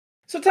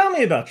So tell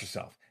me about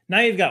yourself.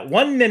 Now you've got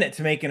 1 minute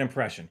to make an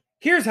impression.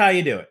 Here's how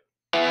you do it.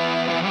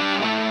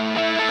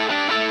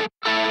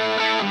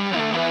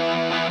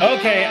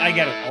 Okay, I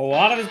get it. A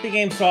lot of us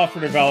became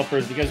software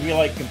developers because we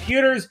like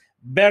computers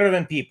better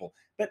than people.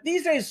 But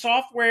these days,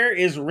 software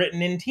is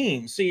written in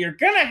teams, so you're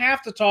going to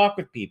have to talk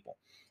with people.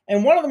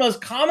 And one of the most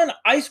common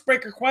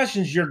icebreaker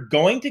questions you're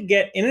going to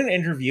get in an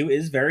interview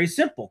is very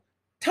simple.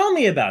 Tell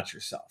me about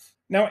yourself.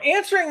 Now,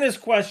 answering this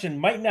question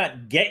might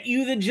not get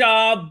you the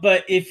job,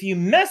 but if you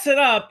mess it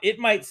up, it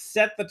might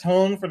set the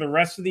tone for the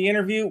rest of the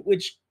interview,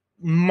 which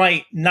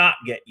might not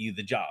get you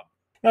the job.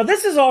 Now,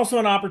 this is also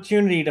an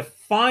opportunity to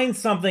find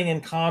something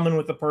in common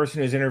with the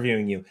person who's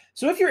interviewing you.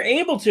 So if you're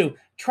able to,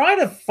 try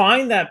to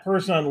find that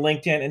person on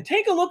LinkedIn and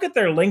take a look at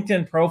their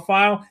LinkedIn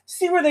profile,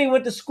 see where they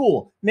went to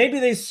school. Maybe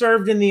they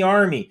served in the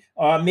Army.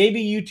 Maybe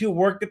you two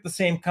worked at the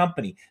same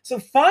company. So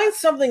find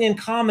something in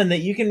common that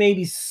you can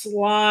maybe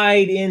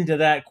slide into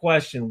that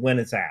question when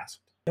it's asked.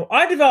 Now,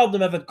 I developed a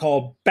method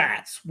called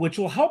BATS, which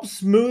will help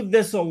smooth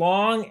this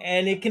along,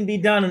 and it can be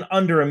done in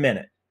under a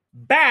minute.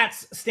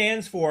 BATS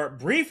stands for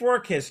Brief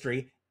Work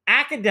History,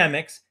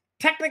 Academics,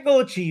 Technical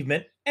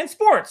Achievement, and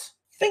Sports.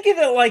 Think of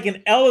it like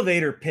an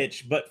elevator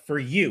pitch, but for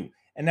you.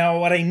 And now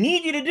what I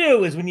need you to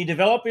do is when you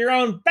develop your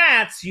own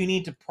BATS, you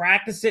need to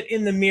practice it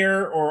in the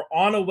mirror or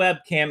on a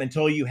webcam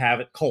until you have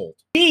it cold.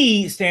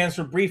 B stands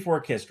for Brief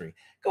Work History.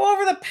 Go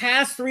over the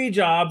past 3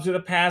 jobs or the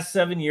past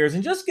 7 years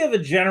and just give a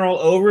general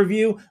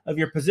overview of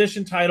your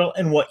position title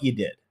and what you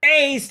did.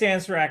 A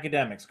stands for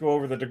Academics. Go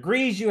over the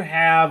degrees you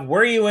have,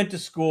 where you went to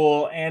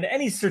school, and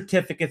any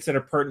certificates that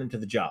are pertinent to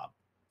the job.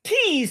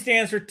 T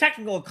stands for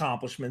Technical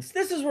Accomplishments.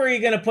 This is where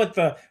you're going to put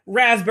the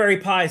Raspberry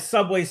Pi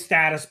Subway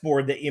status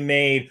board that you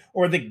made,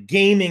 or the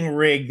gaming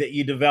rig that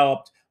you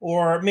developed,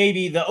 or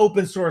maybe the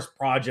open source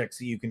projects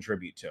that you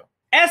contribute to.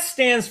 S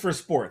stands for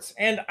Sports,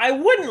 and I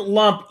wouldn't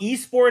lump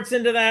esports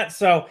into that,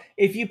 so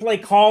if you play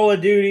Call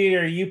of Duty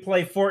or you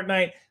play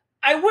Fortnite,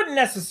 I wouldn't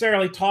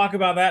necessarily talk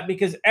about that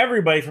because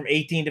everybody from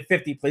 18 to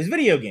 50 plays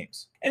video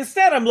games.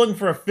 Instead, I'm looking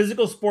for a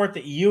physical sport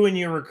that you and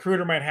your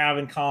recruiter might have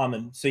in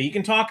common so you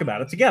can talk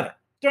about it together.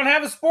 Don't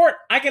have a sport?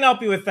 I can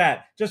help you with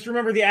that. Just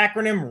remember the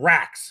acronym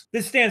RACCS.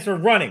 This stands for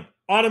running,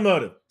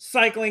 automotive,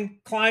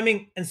 cycling,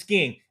 climbing, and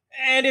skiing.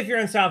 And if you're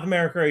in South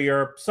America or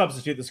Europe,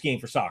 substitute the skiing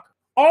for soccer.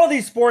 All of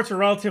these sports are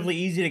relatively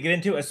easy to get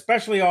into,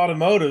 especially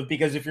automotive,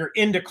 because if you're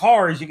into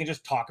cars, you can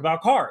just talk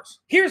about cars.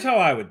 Here's how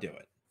I would do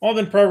it. Well, I've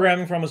been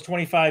programming for almost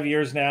 25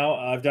 years now.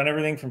 I've done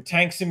everything from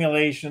tank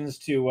simulations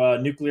to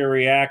nuclear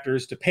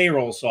reactors to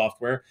payroll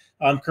software.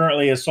 I'm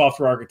currently a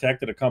software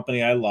architect at a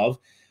company I love.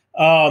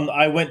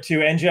 I went to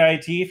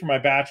NJIT for my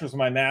bachelor's and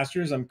my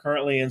master's. I'm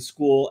currently in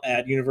school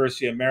at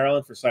University of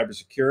Maryland for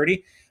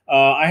cybersecurity.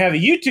 I have a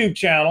YouTube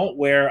channel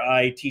where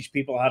I teach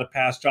people how to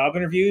pass job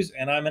interviews,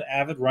 and I'm an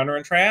avid runner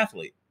and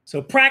triathlete.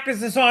 So practice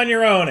this on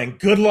your own, and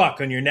good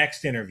luck on your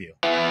next interview.